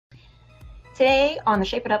Today on the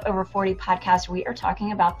Shape It Up Over 40 podcast, we are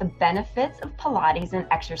talking about the benefits of Pilates and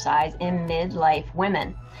exercise in midlife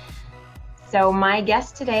women. So my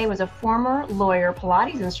guest today was a former lawyer,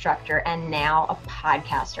 Pilates instructor, and now a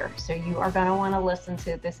podcaster. So you are going to want to listen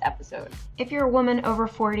to this episode. If you're a woman over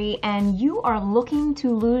 40 and you are looking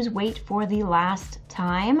to lose weight for the last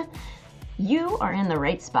time, you are in the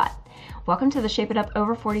right spot. Welcome to the Shape It Up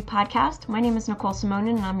Over 40 podcast. My name is Nicole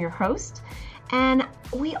Simonin and I'm your host. And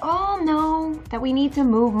we all know that we need to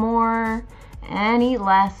move more and eat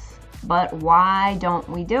less, but why don't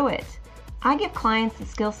we do it? I give clients the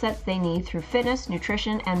skill sets they need through fitness,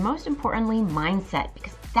 nutrition, and most importantly, mindset,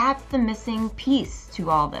 because that's the missing piece to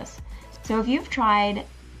all this. So if you've tried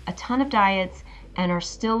a ton of diets and are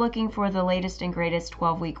still looking for the latest and greatest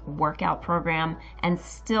 12-week workout program and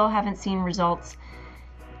still haven't seen results,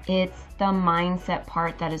 it's the mindset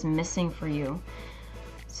part that is missing for you.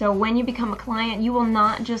 So when you become a client, you will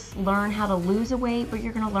not just learn how to lose a weight, but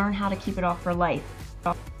you're going to learn how to keep it off for life.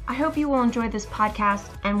 I hope you will enjoy this podcast,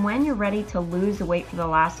 and when you're ready to lose the weight for the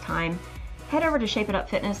last time, head over to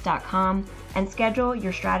shapeitupfitness.com and schedule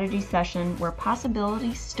your strategy session where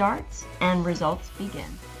possibility starts and results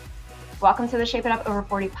begin. Welcome to the Shape It Up Over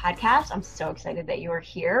 40 podcast. I'm so excited that you are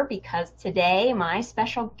here because today my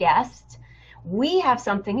special guest, we have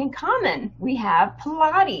something in common. We have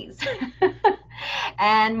Pilates.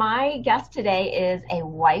 And my guest today is a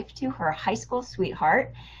wife to her high school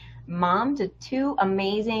sweetheart, mom to two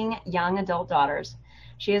amazing young adult daughters.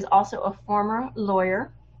 She is also a former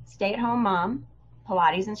lawyer, stay-at-home mom,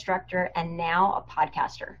 Pilates instructor, and now a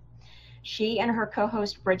podcaster. She and her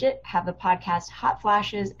co-host Bridgett have the podcast Hot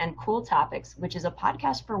Flashes and Cool Topics, which is a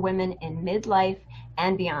podcast for women in midlife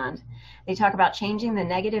and beyond. They talk about changing the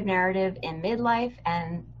negative narrative in midlife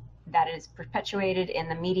and that is perpetuated in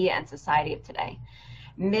the media and society of today.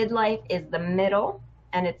 Midlife is the middle,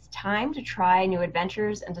 and it's time to try new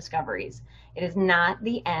adventures and discoveries. It is not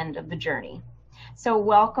the end of the journey. So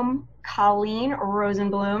welcome, Colleen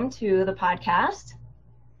Rosenblum, to the podcast.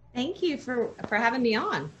 Thank you for having me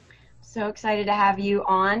on. So excited to have you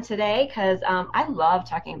on today because I love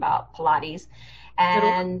talking about Pilates.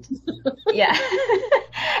 And yeah,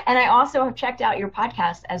 and I also have checked out your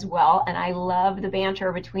podcast as well. And I love the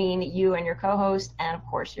banter between you and your co-host and, of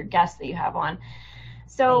course, your guests that you have on.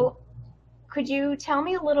 So could you tell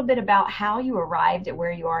me a little bit about how you arrived at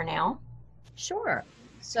where you are now? Sure.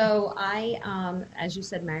 So I, as you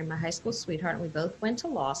said, married my high school sweetheart, and we both went to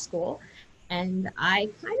law school. And I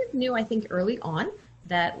kind of knew, I think, early on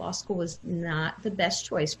that law school was not the best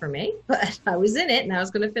choice for me, but I was in it and I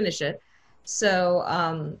was going to finish it. So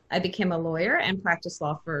I became a lawyer and practiced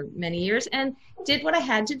law for many years and did what I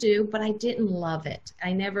had to do, but I didn't love it.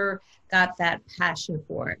 I never got that passion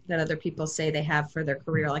for it that other people say they have for their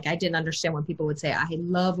career. Like I didn't understand when people would say, I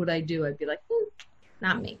love what I do. I'd be like,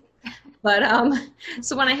 not me. But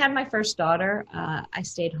so when I had my first daughter, I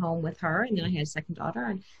stayed home with her, and then I had a second daughter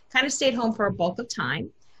and kind of stayed home for a bulk of time.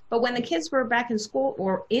 But when the kids were back in school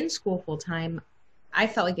or in school full time, I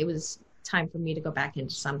felt like it was time for me to go back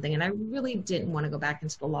into something. And I really didn't want to go back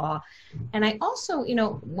into the law. And I also,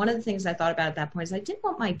 one of the things I thought about at that point is I didn't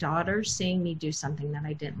want my daughter seeing me do something that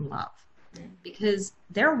I didn't love, because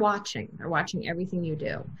they're watching everything you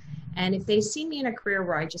do. And if they see me in a career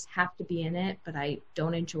where I just have to be in it, but I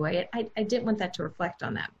don't enjoy it, I didn't want that to reflect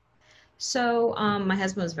on them. So my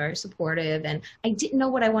husband was very supportive, and I didn't know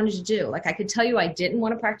what I wanted to do. Like I could tell you I didn't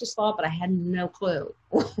want to practice law, but I had no clue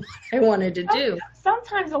what I wanted to do.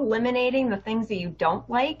 Sometimes eliminating the things that you don't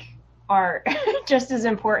like are just as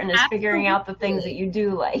important as Absolutely. Figuring out the things that you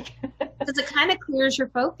do like. Because it kind of clears your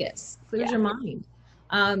focus, clears your mind.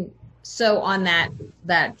 So on that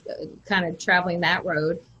kind of traveling that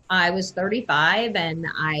road, I was 35 and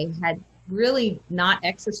I had really not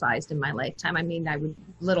exercised in my lifetime. I mean, I would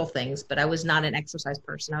little things, but I was not an exercise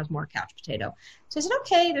person. I was more couch potato. So I said,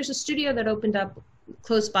 okay, there's a studio that opened up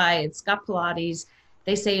close by. It's got Pilates.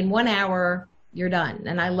 They say in 1 hour, you're done.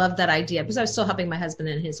 And I love that idea because I was still helping my husband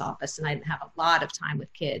in his office and I didn't have a lot of time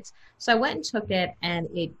with kids. So I went and took it, and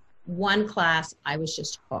one class, I was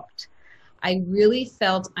just hooked. I really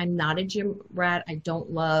felt I'm not a gym rat. I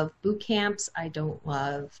don't love boot camps.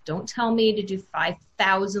 Don't tell me to do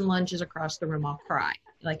 5,000 lunges across the room. I'll cry.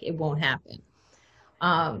 Like it won't happen.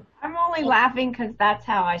 I'm only laughing because that's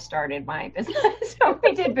how I started my business. So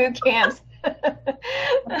we did boot camps.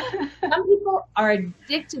 Some people are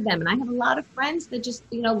addicted to them, and I have a lot of friends that just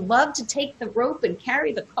love to take the rope and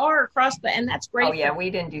carry the car across and that's great. Oh yeah, we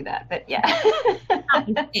didn't do that, but yeah.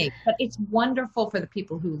 But it's wonderful for the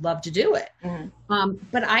people who love to do it. Mm-hmm.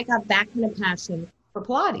 But I got back in a passion for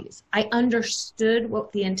Pilates. I understood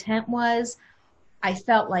what the intent was. I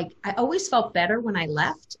felt like I always felt better when I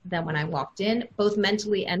left than when I walked in, both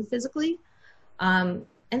mentally and physically.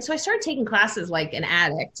 And so I started taking classes like an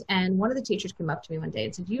addict. And one of the teachers came up to me one day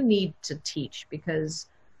and said, "You need to teach because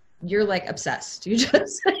you're like obsessed. You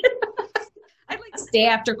just," I'd like stay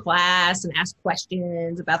after class and ask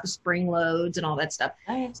questions about the spring loads and all that stuff.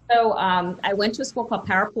 So I went to a school called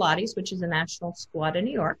Power Pilates, which is a national school out of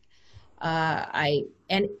New York. I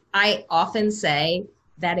often say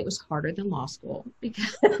that it was harder than law school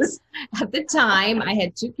because at the time I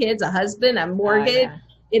had 2 kids, a husband, a mortgage.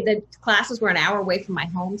 The classes were an hour away from my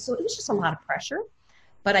home. So it was just a lot of pressure,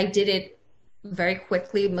 but I did it very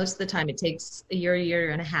quickly. Most of the time it takes a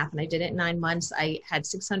year and a half. And I did it in 9 months. I had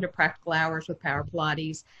 600 practical hours with Power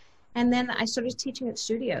Pilates. And then I started teaching at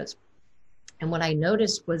studios. And what I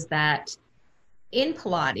noticed was that in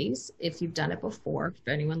Pilates, if you've done it before,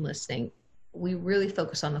 for anyone listening, we really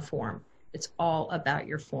focus on the form. It's all about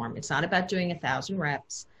your form. It's not about doing 1,000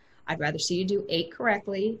 reps. I'd rather see you do 8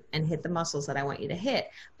 correctly and hit the muscles that I want you to hit.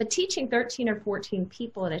 But teaching 13 or 14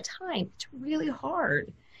 people at a time, it's really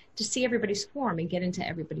hard to see everybody's form and get into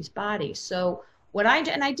everybody's body. So what I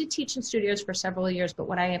did, and I did teach in studios for several years, but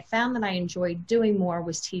what I have found that I enjoyed doing more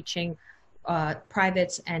was teaching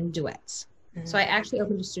privates and duets. Mm-hmm. So I actually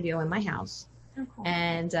opened a studio in my house. Oh, cool.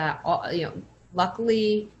 And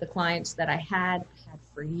luckily the clients that I had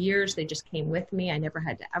for years, they just came with me. I never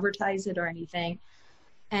had to advertise it or anything.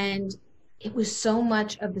 And it was so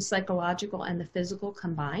much of the psychological and the physical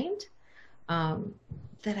combined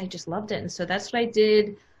that I just loved it. And so that's what I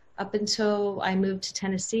did up until I moved to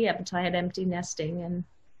Tennessee, up until I had empty nesting,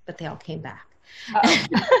 but they all came back.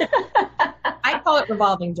 I call it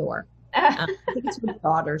revolving door. I think it's when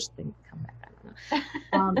daughters think come back.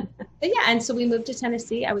 I don't know. But yeah, and so we moved to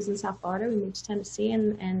Tennessee. I was in South Florida. We moved to Tennessee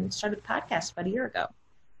and started the podcast about a year ago.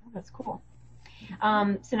 Oh, that's cool.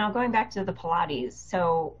 So now going back to the Pilates.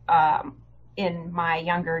 So in my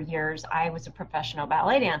younger years, I was a professional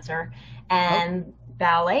ballet dancer, and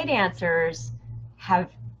ballet dancers have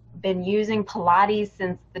been using Pilates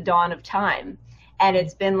since the dawn of time. And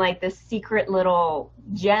it's been like this secret little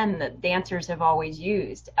gem that dancers have always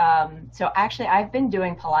used. So actually, I've been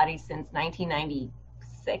doing Pilates since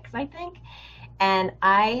 1996, I think. And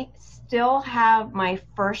I still have my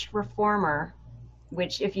first reformer,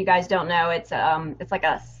 which, if you guys don't know, it's like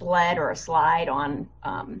a sled or a slide on,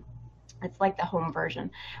 it's like the home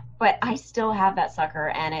version, but I still have that sucker,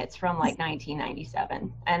 and it's from like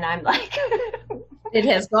 1997, and I'm like, it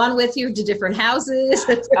has gone with you to different houses.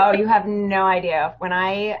 Oh, you have no idea. When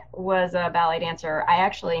I was a ballet dancer, I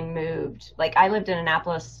actually moved. Like, I lived in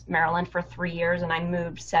Annapolis, Maryland for 3 years, and I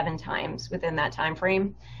moved 7 times within that time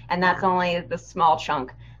frame, and that's only the small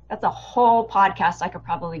chunk. That's a whole podcast I could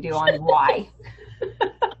probably do on why.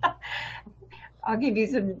 I'll give you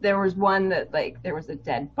some. There was one that, like, there was a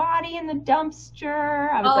dead body in the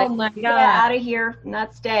dumpster. I was my God. Get out of here,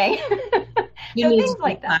 not stay. You need things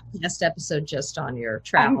like that. Podcast episode just on your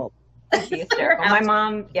travel. Be hysterical.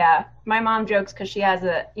 My mom jokes because she has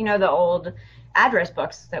the old address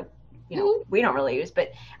books that we don't really use,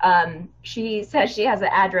 but she says she has an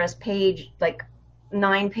address page, like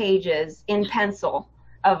 9 pages in pencil,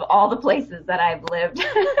 of all the places that I've lived.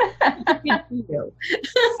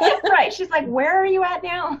 Right. She's like, where are you at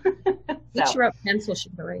now? She wrote pencil, she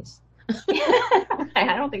could erase.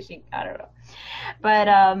 I don't think I don't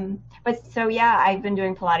know. But so yeah, I've been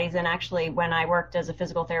doing Pilates, and actually when I worked as a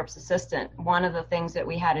physical therapist assistant, one of the things that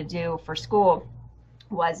we had to do for school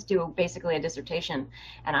was do basically a dissertation,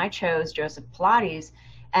 and I chose Joseph Pilates.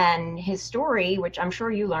 And his story, which I'm sure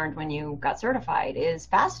you learned when you got certified, is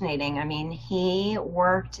fascinating. I mean, he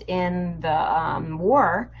worked in the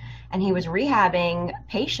war, and he was rehabbing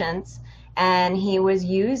patients, and he was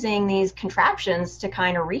using these contraptions to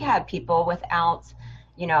kind of rehab people without,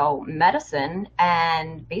 medicine.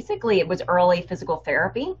 And basically it was early physical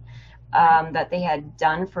therapy that they had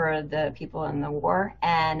done for the people in the war.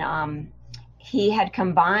 And he had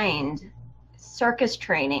combined circus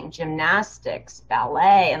training, gymnastics,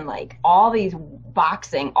 ballet, and like all these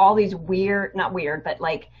boxing, all these not weird, but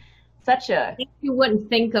like such a... You wouldn't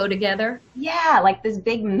think go together. Yeah, like this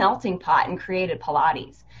big melting pot, and created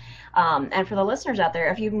Pilates. And for the listeners out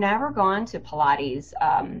there, if you've never gone to Pilates,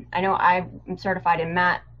 I know I'm certified in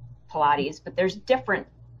mat Pilates, but there's different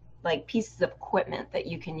like pieces of equipment that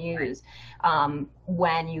you can use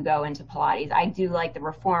when you go into Pilates. I do like the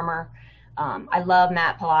reformer. I love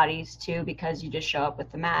mat Pilates too, because you just show up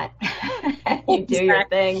with the mat and you do your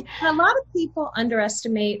thing. And a lot of people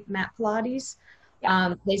underestimate mat Pilates.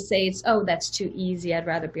 Yeah. They say that's too easy. I'd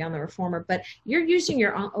rather be on the reformer. But you're using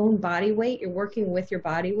your own body weight. You're working with your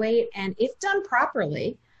body weight. And if done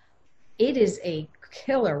properly, it is a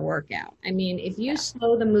killer workout. I mean, if you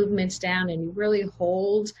slow the movements down and you really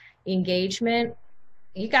hold engagement,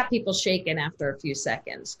 you got people shaking after a few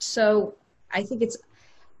seconds. So I think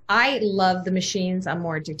I love the machines. I'm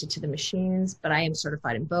more addicted to the machines, but I am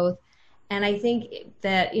certified in both. And I think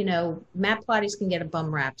that, mat Pilates can get a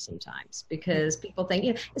bum rap sometimes because people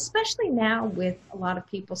think, especially now with a lot of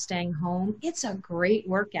people staying home, it's a great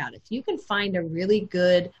workout. If you can find a really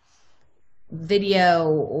good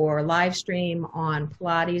video or live stream on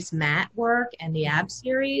Pilates mat work and the ab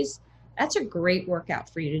series, that's a great workout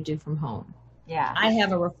for you to do from home. Yeah. I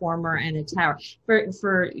have a reformer and a tower.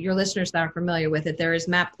 For your listeners that are familiar with it, there is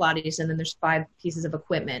mat Pilates, and then there's 5 pieces of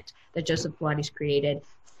equipment that Joseph Pilates created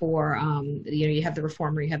for, you have the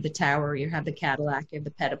reformer, you have the tower, you have the Cadillac, you have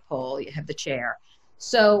the pedipole, you have the chair.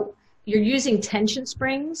 So you're using tension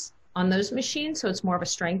springs on those machines, so it's more of a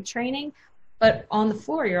strength training. But on the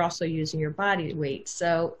floor, you're also using your body weight.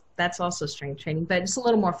 So that's also strength training, but it's a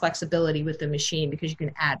little more flexibility with the machine because you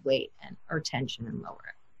can add weight or tension and lower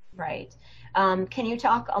it. Right. Can you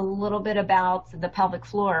talk a little bit about the pelvic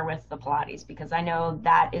floor with the Pilates? Because I know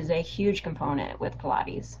that is a huge component with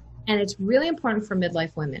Pilates. And it's really important for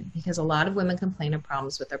midlife women because a lot of women complain of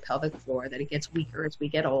problems with their pelvic floor, that it gets weaker as we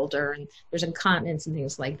get older, and there's incontinence and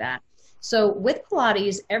things like that. So with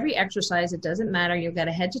Pilates, every exercise, it doesn't matter, you've got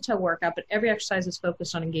a head to toe workout, but every exercise is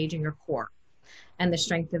focused on engaging your core and the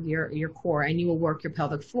strength of your core. And you will work your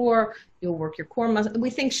pelvic floor, you'll work your core muscle.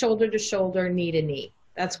 We think shoulder to shoulder, knee to knee.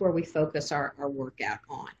 That's where we focus our workout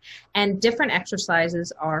on. And different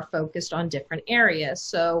exercises are focused on different areas.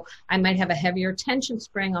 So I might have a heavier tension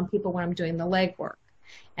spring on people when I'm doing the leg work.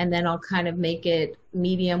 And then I'll kind of make it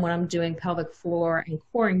medium when I'm doing pelvic floor and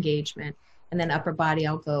core engagement. And then upper body,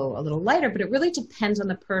 I'll go a little lighter, but it really depends on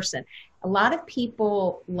the person. A lot of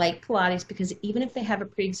people like Pilates because even if they have a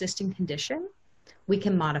pre-existing condition, we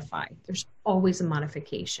can modify. There's always a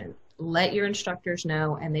modification. Let your instructors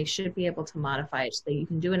know, and they should be able to modify it so that you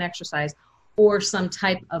can do an exercise or some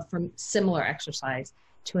type of similar exercise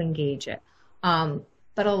to engage it.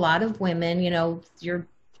 But a lot of women, your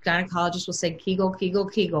gynecologist will say Kegel, Kegel,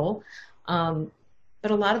 Kegel. But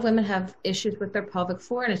a lot of women have issues with their pelvic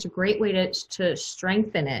floor, and it's a great way to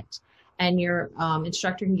strengthen it. And your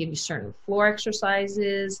instructor can give you certain floor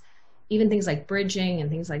exercises, even things like bridging and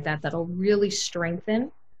things like that, that'll really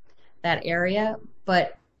strengthen that area.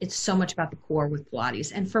 But it's so much about the core with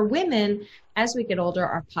Pilates. And for women, as we get older,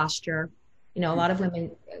 our posture, a lot of women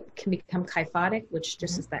can become kyphotic, which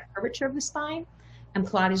just is that curvature of the spine. And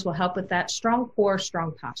Pilates will help with that. Strong core,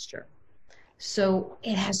 strong posture. So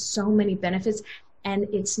it has so many benefits. And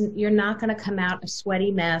you're not going to come out a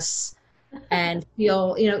sweaty mess and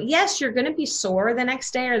feel, yes, you're going to be sore the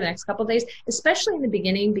next day or the next couple of days, especially in the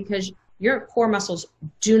beginning, because your core muscles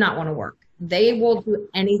do not want to work. They will do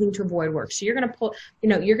anything to avoid work. So you're going to pull,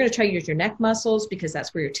 you're going to try to use your neck muscles because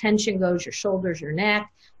that's where your tension goes, your shoulders, your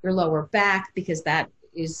neck, your lower back, because that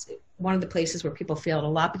is one of the places where people feel it a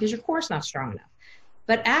lot because your core's not strong enough.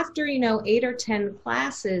 But after, 8 or 10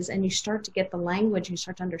 classes and you start to get the language, you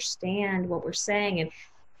start to understand what we're saying and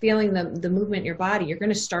feeling the movement in your body, you're going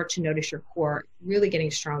to start to notice your core really getting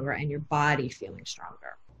stronger and your body feeling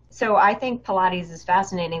stronger. So I think Pilates is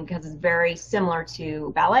fascinating because it's very similar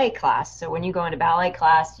to ballet class. So when you go into ballet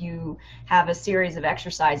class, you have a series of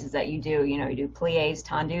exercises that you do. You do pliés,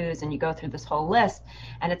 tendus, and you go through this whole list.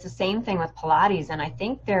 And it's the same thing with Pilates. And I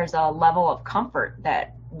think there's a level of comfort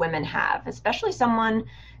that women have, especially someone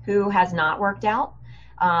who has not worked out.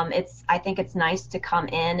 I think it's nice to come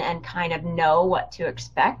in and kind of know what to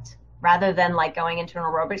expect rather than like going into an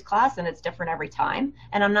aerobics class and it's different every time.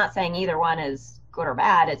 And I'm not saying either one is good or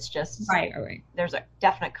bad. It's just right. There's a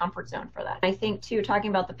definite comfort zone for that. I think too, talking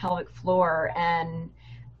about the pelvic floor, and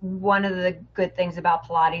one of the good things about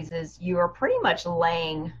Pilates is you are pretty much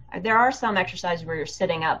laying. There are some exercises where you're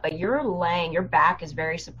sitting up, but you're laying, your back is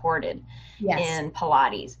very supported in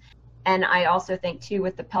Pilates. And I also think too,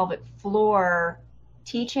 with the pelvic floor,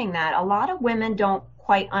 teaching that a lot of women don't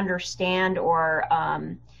quite understand or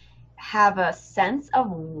have a sense of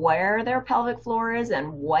where their pelvic floor is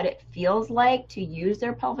and what it feels like to use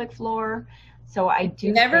their pelvic floor. So I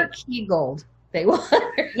do never Kegeled. They will.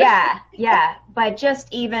 yeah. But just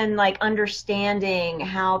even like understanding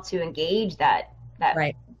how to engage that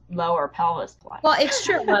right. lower pelvis line. Well, it's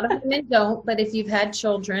true. A lot of women don't, but if you've had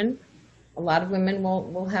children, a lot of women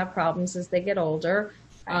will have problems as they get older.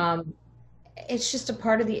 Right. It's just a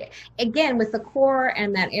part of again, with the core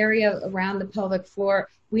and that area around the pelvic floor,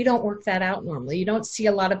 we don't work that out normally. You don't see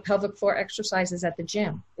a lot of pelvic floor exercises at the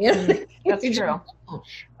gym. That's true.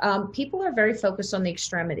 People are very focused on the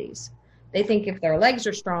extremities. They think if their legs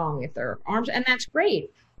are strong, if their arms, and that's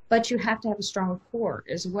great. but you have to have a strong core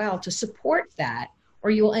as well to support that,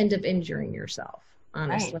 or you'll end up injuring yourself,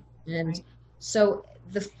 honestly. Right. And right. So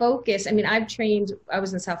the focus, I mean, I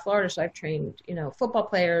was in South Florida, so I've trained, football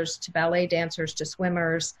players to ballet dancers, to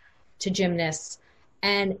swimmers, to gymnasts.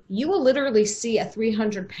 And you will literally see a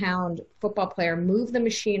 300-pound football player move the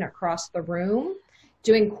machine across the room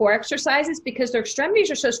doing core exercises because their extremities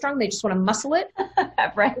are so strong, they just want to muscle it.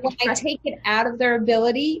 Right. When I take it out of their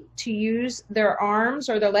ability to use their arms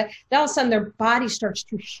or their leg, then all of a sudden their body starts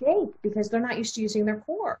to shake because they're not used to using their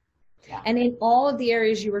core. Yeah. And in all of the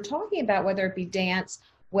areas you were talking about, whether it be dance,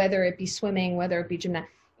 whether it be swimming, whether it be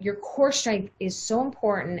gymnastics, your core strength is so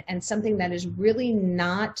important and something that is really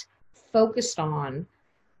not focused on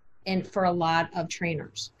and for a lot of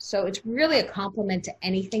trainers. So it's really a compliment to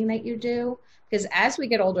anything that you do, because as we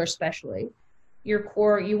get older, especially, your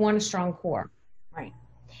core, you want a strong core. Right.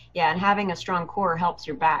 Yeah, and having a strong core helps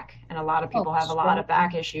your back. And a lot of people have a lot of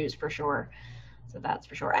back issues for sure. So that's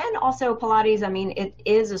for sure. And also Pilates, I mean, it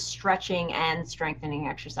is a stretching and strengthening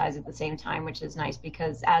exercise at the same time, which is nice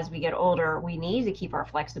because as we get older, we need to keep our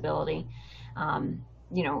flexibility,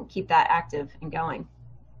 keep that active and going.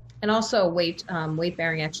 And also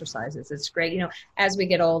weight-bearing exercises. It's great. As we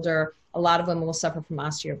get older, a lot of women will suffer from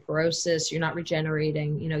osteoporosis. You're not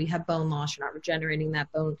regenerating. You have bone loss. You're not regenerating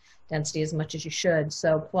that bone density as much as you should.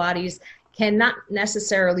 So Pilates can not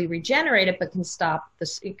necessarily regenerate it, but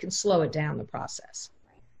it can slow it down, the process,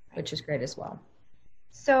 which is great as well.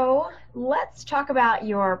 So let's talk about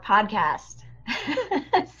your podcast.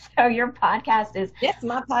 So your podcast is... Yes,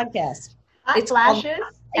 my podcast. Hot flashes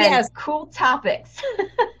and cool topics.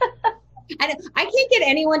 I can't get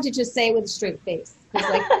anyone to just say it with a straight face.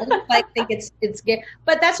 I think it's good,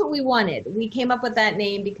 but that's what we wanted. We came up with that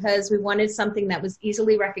name because we wanted something that was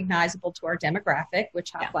easily recognizable to our demographic,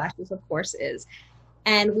 which Hot Flashes, of course, is.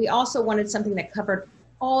 And we also wanted something that covered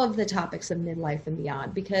all of the topics of midlife and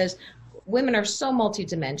beyond, because women are so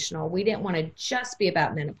multidimensional. We didn't want to just be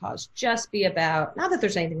about menopause, just be about, not that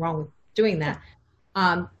there's anything wrong with doing that,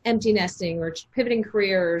 empty nesting or pivoting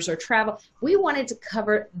careers or travel. We wanted to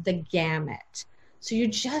cover the gamut. So you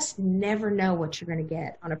just never know what you're going to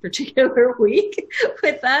get on a particular week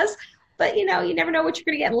with us. But, you never know what you're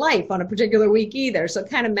going to get in life on a particular week either. So it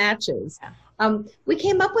kind of matches. Yeah. We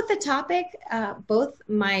came up with the topic, both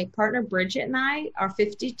my partner Bridgett and I are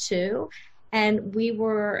 52. And we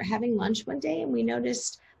were having lunch one day and we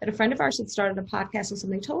noticed that a friend of ours had started a podcast on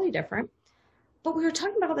something totally different. But we were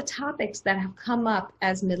talking about all the topics that have come up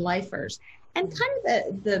as midlifers and kind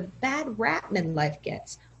of the bad rap midlife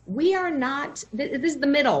gets. We are not, this is the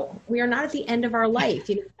middle. We are not at the end of our life.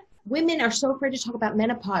 Women are so afraid to talk about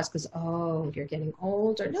menopause because, you're getting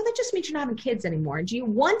older. No, that just means you're not having kids anymore. And do you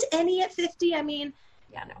want any at 50? I mean,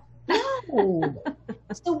 yeah, no. No.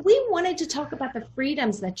 So we wanted to talk about the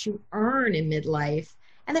freedoms that you earn in midlife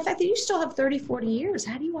and the fact that you still have 30, 40 years.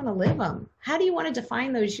 How do you want to live them? How do you want to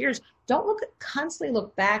define those years? Don't constantly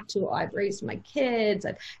look back to, I've raised my kids.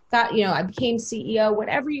 I've got, I became CEO,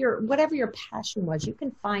 whatever your passion was, you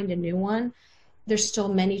can find a new one. There's still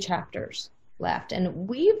many chapters left. And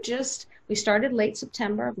we started late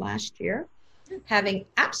September of last year, having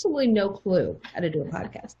absolutely no clue how to do a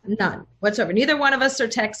podcast. None whatsoever. Neither one of us are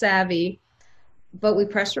tech savvy, but we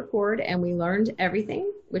pressed record and we learned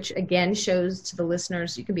everything, which again shows to the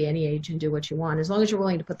listeners, you can be any age and do what you want, as long as you're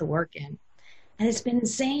willing to put the work in. And it's been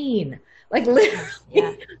insane. Like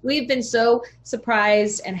literally, we've been so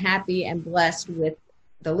surprised and happy and blessed with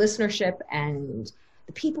the listenership and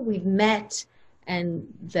the people we've met and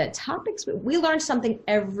the topics. We learn something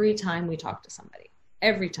every time we talk to somebody,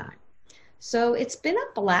 every time. So it's been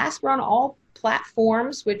a blast. We're on all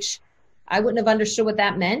platforms, which I wouldn't have understood what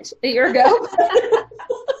that meant a year ago.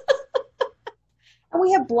 And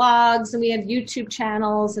we have blogs and we have YouTube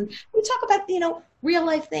channels and we talk about, real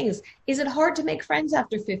life things. Is it hard to make friends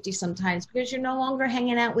after 50 sometimes because you're no longer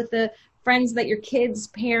hanging out with the friends that your kids'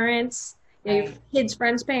 parents, your kids'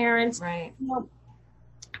 friends' parents? Right.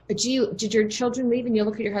 Did your children leave and you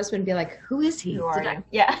look at your husband and be like, who is he? Who are you?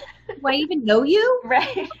 Yeah. Do I even know you?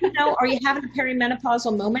 Right. Are you having a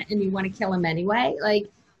perimenopausal moment and you want to kill him anyway?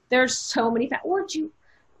 Like there's so many,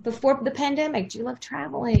 before the pandemic, do you love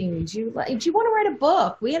traveling? Do you want to write a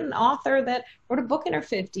book? We had an author that wrote a book in her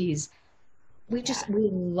 50s. We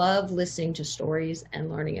love listening to stories and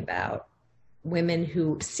learning about women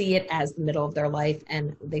who see it as the middle of their life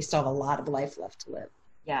and they still have a lot of life left to live.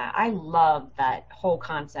 Yeah, I love that whole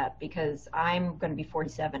concept because I'm going to be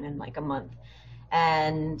 47 in like a month.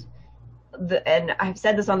 And I've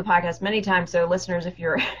said this on the podcast many times, so listeners, if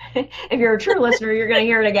you're a true listener, you're going to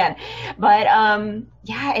hear it again. But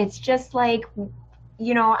it's just like,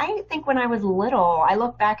 I think when I was little, I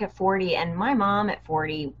look back at 40, and my mom at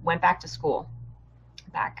 40 went back to school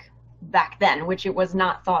back then, which it was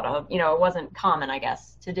not thought of, it wasn't common, I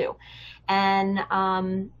guess, to do. And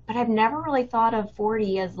but I've never really thought of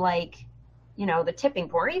 40 as like, the tipping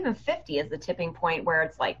point, or even 50 as the tipping point where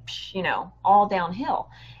it's like, all downhill.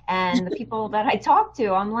 And the people that I talk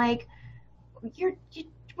to, I'm like, what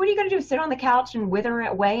are you going to do? Sit on the couch and wither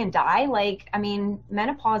away and die? Like, I mean,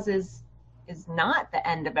 menopause is not the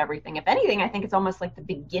end of everything. If anything, I think it's almost like the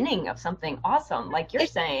beginning of something awesome. Like you're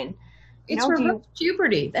saying, it's reverse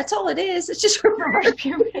puberty. That's all it is. It's just reverse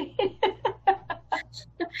puberty.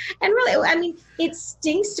 And really, I mean, it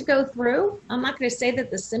stinks to go through. I'm not going to say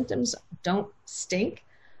that the symptoms don't stink,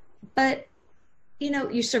 but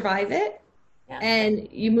you survive it. Yeah. And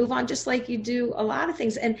you move on just like you do a lot of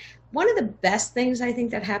things. And one of the best things I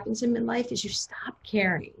think that happens in midlife is you stop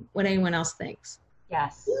caring what anyone else thinks.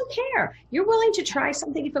 Yes. You don't care. You're willing to try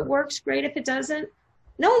something. If it works, great. If it doesn't,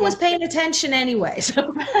 no one was paying attention anyway.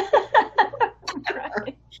 So.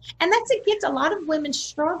 Right. And that's a gift. A lot of women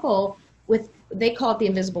struggle with, they call it the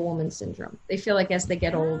invisible woman syndrome. They feel like as they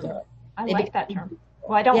get older. I like that term.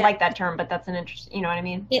 Well, I don't like that term, but that's an interesting, you know what I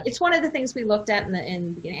mean? It's one of the things we looked at in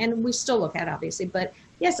the beginning, and we still look at, obviously. But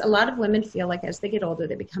yes, a lot of women feel like as they get older,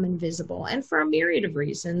 they become invisible. And for a myriad of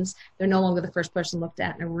reasons, they're no longer the first person looked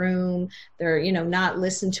at in a room. They're, not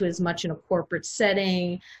listened to as much in a corporate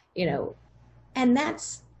setting, and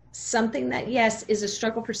that's something that, yes, is a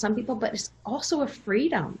struggle for some people, but it's also a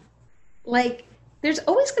freedom. Like, there's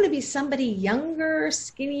always going to be somebody younger,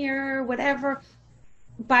 skinnier, whatever,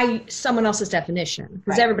 by someone else's definition,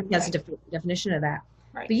 because everybody has a different definition of that.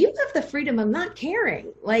 Right. But you have the freedom of not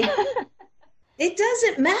caring. Like, it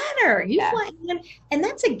doesn't matter. You fly in, and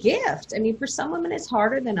that's a gift. I mean, for some women, it's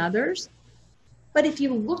harder than others. But if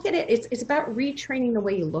you look at it, it's about retraining the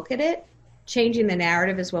way you look at it. Changing the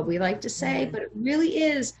narrative is what we like to say, but it really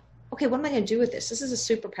is, okay, what am I going to do with this? This is a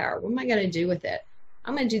superpower. What am I going to do with it?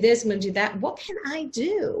 I'm going to do this. I'm going to do that. What can I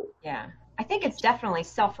do? Yeah. I think it's definitely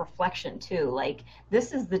self-reflection too. Like,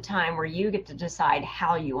 this is the time where you get to decide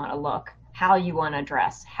how you want to look, how you want to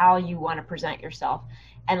dress, how you want to present yourself.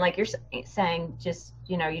 And like you're saying, just,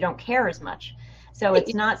 you don't care as much. So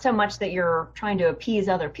it's not so much that you're trying to appease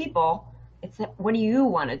other people. It's that, what do you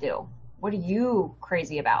want to do? What are you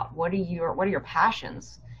crazy about? What are your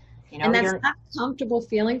passions? And that's not a comfortable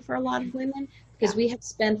feeling for a lot of women, because we have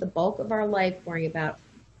spent the bulk of our life worrying about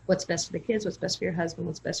what's best for the kids, what's best for your husband,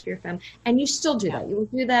 what's best for your family. And you still do that. You will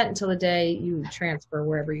do that until the day you transfer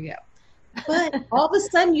wherever you go. But all of a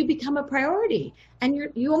sudden you become a priority,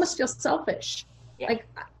 and you almost feel selfish. Yeah. Like,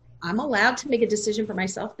 I'm allowed to make a decision for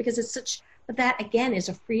myself, because but that again is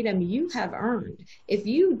a freedom you have earned. If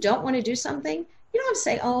you don't want to do something, you don't have to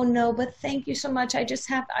say, oh no, but thank you so much. I'm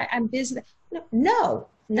busy. No,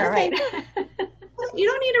 thank you. You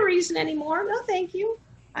don't need a reason anymore. No, thank you.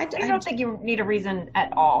 I don't think you need a reason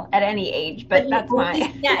at all at any age, but that's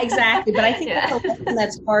fine. Yeah, exactly. But I think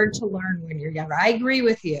that's hard to learn when you're younger. I agree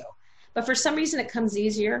with you. But for some reason, it comes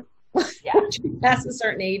easier once you pass a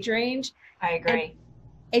certain age range. I agree. And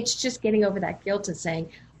it's just getting over that guilt and saying,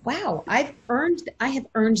 wow, I have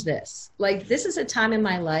earned this. Like, this is a time in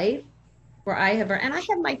my life where I have earned, and I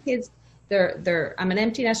have my kids, I'm an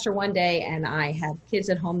empty nester one day and I have kids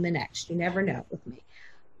at home the next. You never know with me.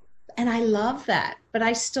 And I love that, but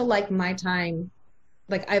I still like my time.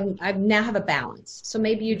 Like, I now have a balance. So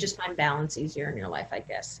maybe you just find balance easier in your life, I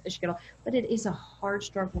guess, as you get older. But it is a hard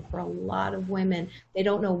struggle for a lot of women. They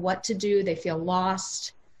don't know what to do. They feel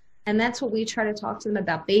lost. And that's what we try to talk to them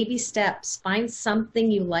about. Baby steps. Find something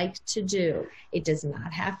you like to do. It does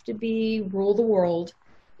not have to be rule the world.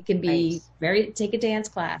 It can be take a dance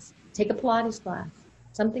class, take a Pilates class,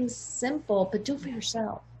 something simple, but do it for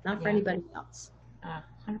yourself, not for anybody else.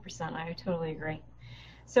 100%. I totally agree.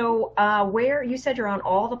 So where you said you're on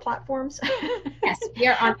all the platforms? Yes,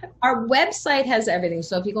 we're on. Our website has everything.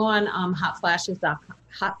 So if you go on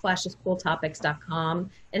hotflashescooltopics.com,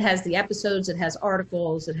 it has the episodes, it has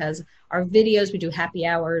articles, it has our videos. We do happy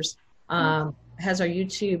hours, has our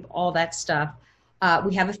YouTube, all that stuff.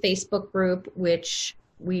 We have a Facebook group, which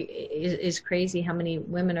is crazy how many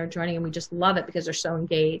women are joining, and we just love it because they're so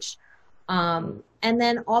engaged. And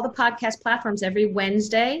then all the podcast platforms. Every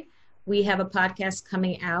Wednesday, we have a podcast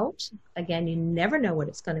coming out. Again, you never know what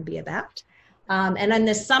it's going to be about. And in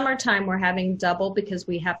the summertime, we're having double because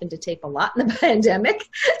we happen to tape a lot in the pandemic.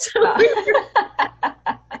 So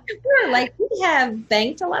we have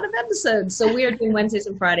banked a lot of episodes. So we are doing Wednesdays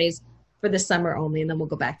and Fridays for the summer only, and then we'll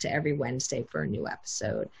go back to every Wednesday for a new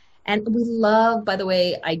episode. And we love, by the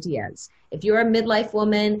way, ideas. If you're a midlife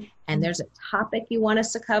woman and there's a topic you want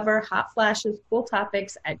us to cover, hot flashes, cool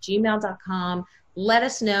topics at gmail.com. Let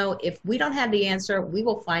us know. If we don't have the answer, we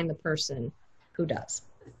will find the person who does.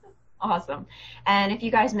 Awesome. And if you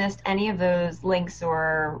guys missed any of those links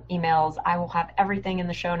or emails, I will have everything in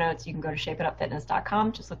the show notes. You can go to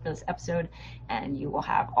shapeitupfitness.com, just look for this episode, and you will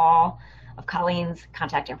have all of Colleen's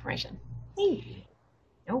contact information. Hey.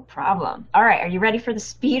 No problem. All right, are you ready for the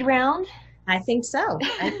speed round? I think so.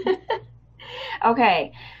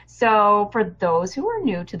 Okay, so for those who are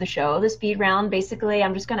new to the show, the speed round, basically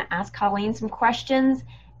I'm just going to ask Colleen some questions,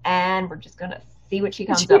 and we're just going to see what she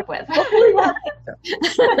comes up with.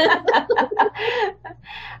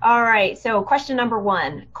 All right, so question number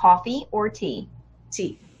 1, coffee or tea?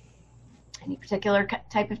 Tea. Any particular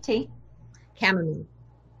type of tea? Chamomile.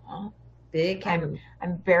 Oh, Big chamomile.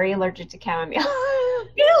 I'm very allergic to chamomile.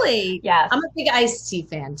 Really? Yes. I'm a big iced tea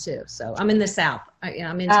fan too. So I'm in the South.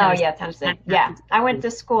 I'm in Oh, Tennessee. yeah, Tennessee. Yeah, I went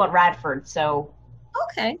to school at Radford, so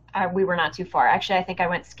Okay. we were not too far. Actually, I think I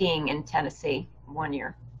went skiing in Tennessee one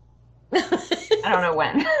year. I don't know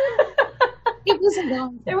when. It was a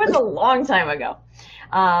long time. It was a long time ago.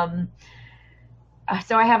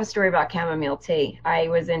 So I have a story about chamomile tea. I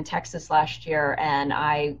was in Texas last year, and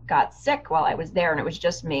I got sick while I was there, and it was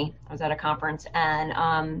just me. I was at a conference, and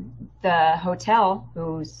the hotel,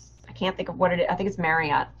 I can't think of what it is, I think it's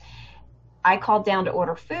Marriott, I called down to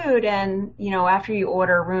order food, and, after you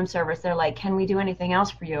order room service, they're like, can we do anything else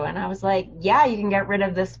for you? And I was like, yeah, you can get rid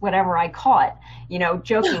of this whatever I caught,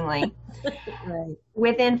 jokingly. Right.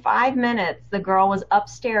 Within 5 minutes, the girl was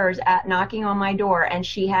upstairs knocking on my door, and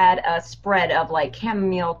she had a spread of like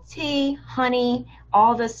chamomile tea, honey,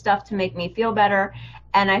 all this stuff to make me feel better.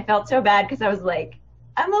 And I felt so bad because I was like,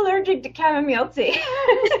 I'm allergic to chamomile tea.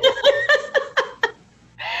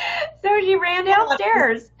 So she ran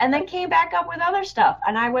downstairs and then came back up with other stuff.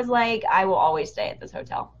 And I was like, I will always stay at this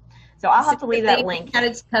hotel. So I'll have to leave that link. And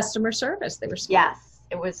it's customer service. They were smart. Yes,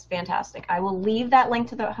 it was fantastic. I will leave that link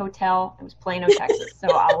to the hotel. It was Plano, Texas. So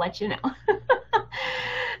I'll let you know.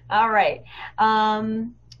 All right.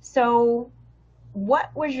 So what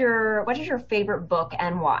is your favorite book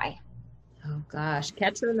and why? Oh gosh,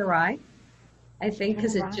 Catcher in the Rye. I think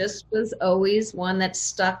because it just was always one that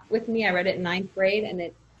stuck with me. I read it in 9th grade, and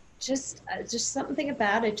it just something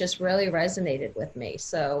about it just really resonated with me.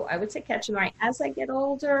 So I would say Catcher in the Rye. As I get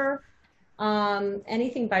older,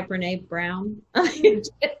 anything by Brene Brown.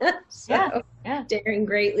 Yeah. Daring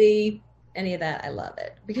Greatly, any of that, I love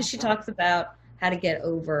it because she talks about how to get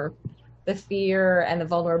over the fear and the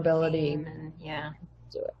vulnerability. And, yeah.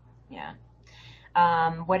 Do it. Yeah.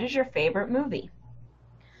 What is your favorite movie?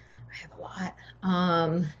 I have a lot.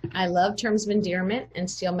 I love Terms of Endearment and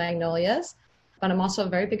Steel Magnolias, but I'm also a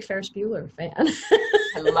very big Ferris Bueller fan.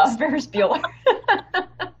 I love Ferris Bueller.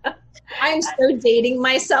 I'm so dating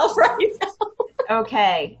myself right now.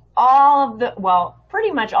 Okay.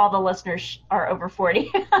 Pretty much all the listeners are over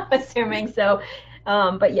 40, I'm assuming. So,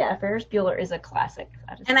 but yeah, Ferris Bueller is a classic.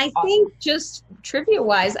 And I think just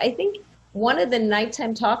trivia-wise, I think one of the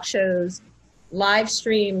nighttime talk shows live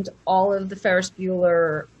streamed all of the Ferris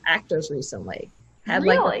Bueller actors recently. Had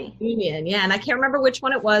really? Like a reunion. Yeah, and I can't remember which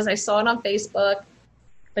one it was. I saw it on Facebook,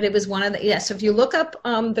 but it was one of the, so if you look up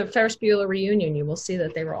the Ferris Bueller reunion, you will see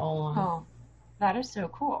that they were all on. Oh, that is so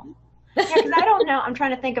cool. Yeah, because I don't know. I'm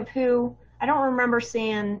trying to think of who. I don't remember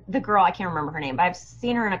seeing the girl. I can't remember her name, but I've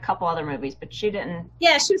seen her in a couple other movies, but she didn't.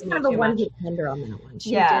 Yeah, she was kind of a one-hit wonder on that one.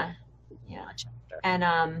 Yeah.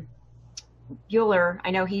 And Bueller,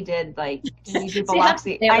 I know he did did he do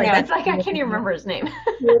Biloxi? I know, it's like I can't even remember his name.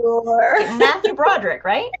 Matthew Broderick,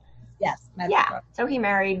 right? Yes. Broderick. So he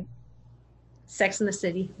married Sex and the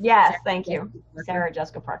City. Yes, thank you. Sarah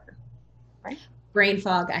Jessica Parker. Right? Brain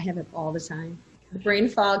fog, I have it all the time. The brain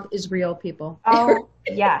fog is real, people. Oh,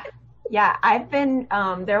 yeah. Yeah, I've been,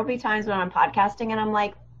 there'll be times when I'm podcasting and I'm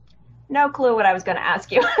like, no clue what I was going to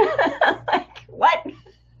ask you. Like, what?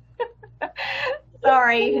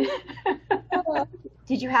 Sorry.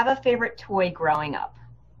 Did you have a favorite toy growing up?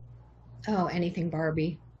 Oh, anything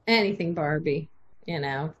Barbie. Anything Barbie.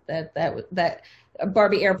 That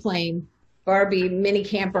Barbie airplane, Barbie mini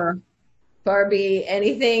camper, Barbie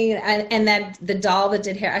anything, and that the doll that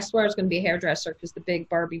did hair. I swear I was going to be a hairdresser because the big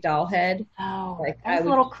Barbie doll head. Oh, that was a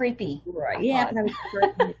little creepy. Right? Yeah, that was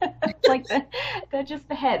it's like just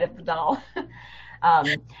the head of the doll.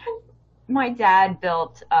 My dad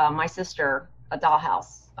built my sister a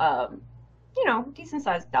dollhouse. Decent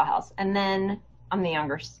sized dollhouse, and then I'm the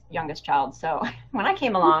youngest child. So when I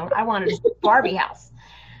came along, I wanted a Barbie house.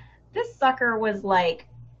 This sucker was like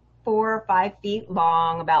 4 or 5 feet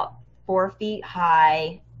long, about 4 feet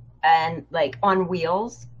high, and like on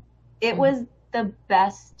wheels. It was the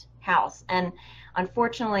best house. And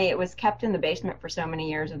unfortunately, it was kept in the basement for so many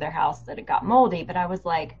years of their house that it got moldy. But I was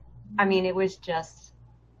like, I mean, it was just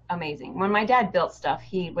amazing. When my dad built stuff,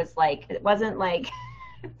 he was like, it wasn't like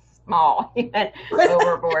small. He went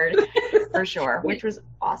overboard for sure, which was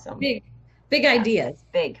awesome. Big ideas.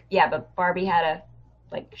 Big. Yeah, but Barbie had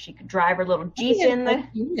she could drive her little Jeep in the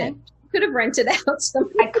unit. Could have rented out some.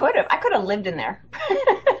 I could have lived in there.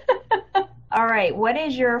 All right. What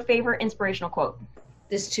is your favorite inspirational quote?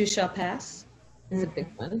 This too shall pass is a big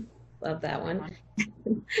one. Love that one.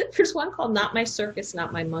 There's one called Not My Circus,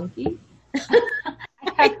 Not My Monkey.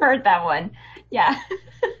 I've heard that one. Yeah.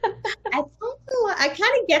 I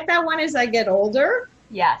kind of get that one as I get older.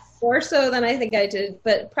 Yes. More so than I think I did,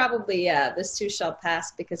 but probably, this too shall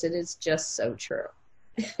pass, because it is just so true.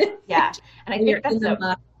 Yeah. And I think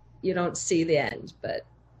that's you don't see the end, but.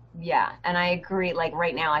 Yeah. And I agree. Like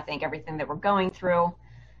right now, I think everything that we're going through,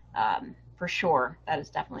 for sure, that is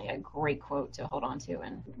definitely a great quote to hold on to.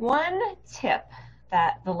 And one tip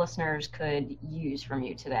that the listeners could use from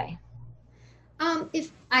you today.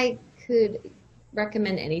 If I could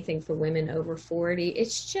recommend anything for women over 40,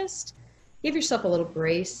 it's just give yourself a little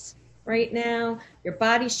grace right now. Your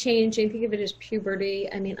body's changing. Think of it as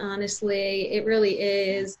puberty. I mean, honestly, it really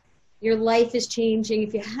is. Your life is changing.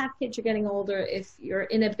 If you have kids, you're getting older. If you're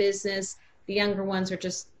in a business, the younger ones are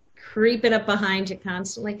just creeping up behind you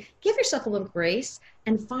constantly. Give yourself a little grace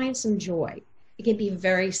and find some joy. It can be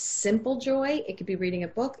very simple joy. It could be reading a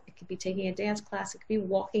book. It could be taking a dance class. It could be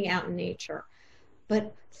walking out in nature.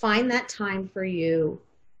 But find that time for you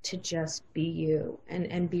to just be you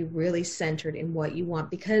and be really centered in what you want,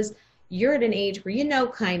 because you're at an age where you know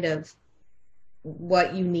kind of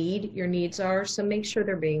what you need, your needs are. So make sure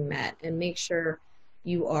they're being met, and make sure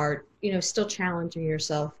you are, still challenging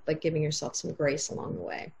yourself, but giving yourself some grace along the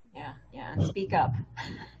way. Yeah. Yeah. Speak up.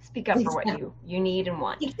 Speak up for what you need and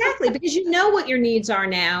want. Exactly. Because you know what your needs are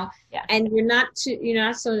now. Yeah. And you're not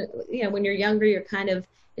so, when you're younger, you're kind of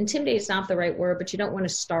intimidated is not the right word, but you don't want to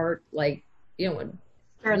start you don't want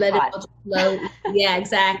to let it all flow. Yeah,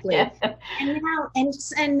 exactly. Yeah.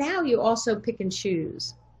 And now you also pick and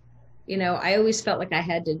choose. I always felt like I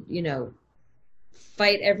had to,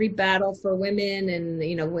 fight every battle for women and,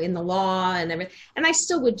 in the law and everything. And I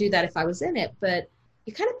still would do that if I was in it, but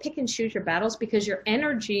you kind of pick and choose your battles, because your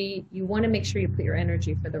energy, you want to make sure you put your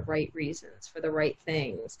energy for the right reasons, for the right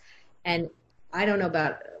things. And I don't know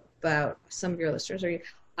about some of your listeners,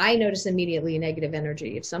 I notice immediately negative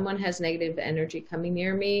energy. If someone has negative energy coming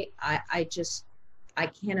near me, I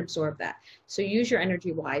can't absorb that. So use your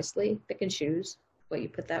energy wisely, pick and choose what you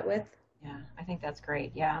put that with. Yeah, I think that's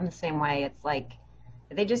great. Yeah, I'm the same way. It's like,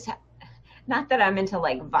 they just, not that I'm into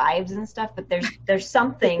vibes and stuff, but there's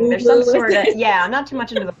something, there's some sort of, I'm not too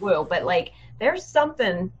much into the woo, but there's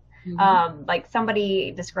something,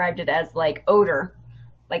 somebody described it as odor.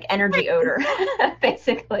 Energy odor,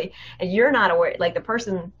 basically. And you're not aware, the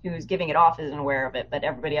person who's giving it off isn't aware of it, but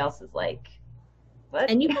everybody else is like, what?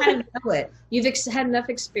 And you kind of know it. You've had enough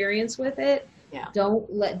experience with it. Yeah. Don't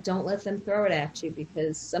let them throw it at you,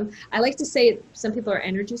 because I like to say some people are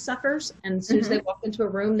energy suckers, and as soon as they walk into a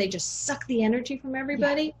room, they just suck the energy from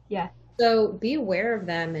everybody. Yeah. So be aware of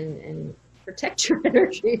them and protect your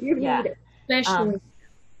energy. You need it. Especially.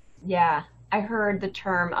 Yeah. I heard the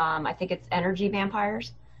term, I think it's energy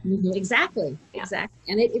vampires. Mm-hmm. Exactly. Yeah. Exactly.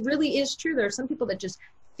 And it really is true. There are some people that just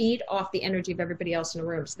feed off the energy of everybody else in the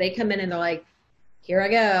room. So they come in and they're like, here I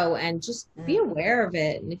go. And just be aware of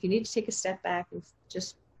it. And if you need to take a step back and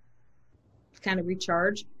just kind of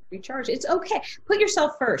recharge. It's okay. Put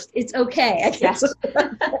yourself first. It's okay. I guess.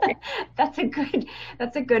 That's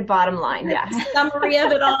a good bottom line. Yeah. Summary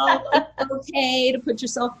of it all. It's okay to put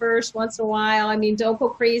yourself first once in a while. I mean, don't go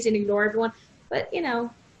crazy and ignore everyone, but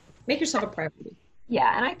make yourself a priority.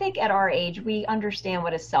 Yeah, and I think at our age, we understand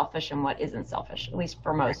what is selfish and what isn't selfish, at least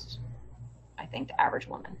for most, I think, the average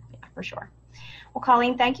woman. Yeah, for sure. Well,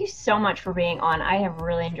 Colleen, thank you so much for being on. I have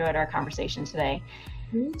really enjoyed our conversation today.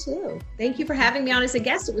 Me too. Thank you for having me on as a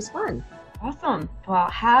guest. It was fun. Awesome. Well,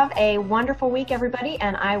 have a wonderful week, everybody,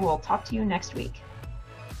 and I will talk to you next week.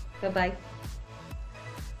 Bye-bye.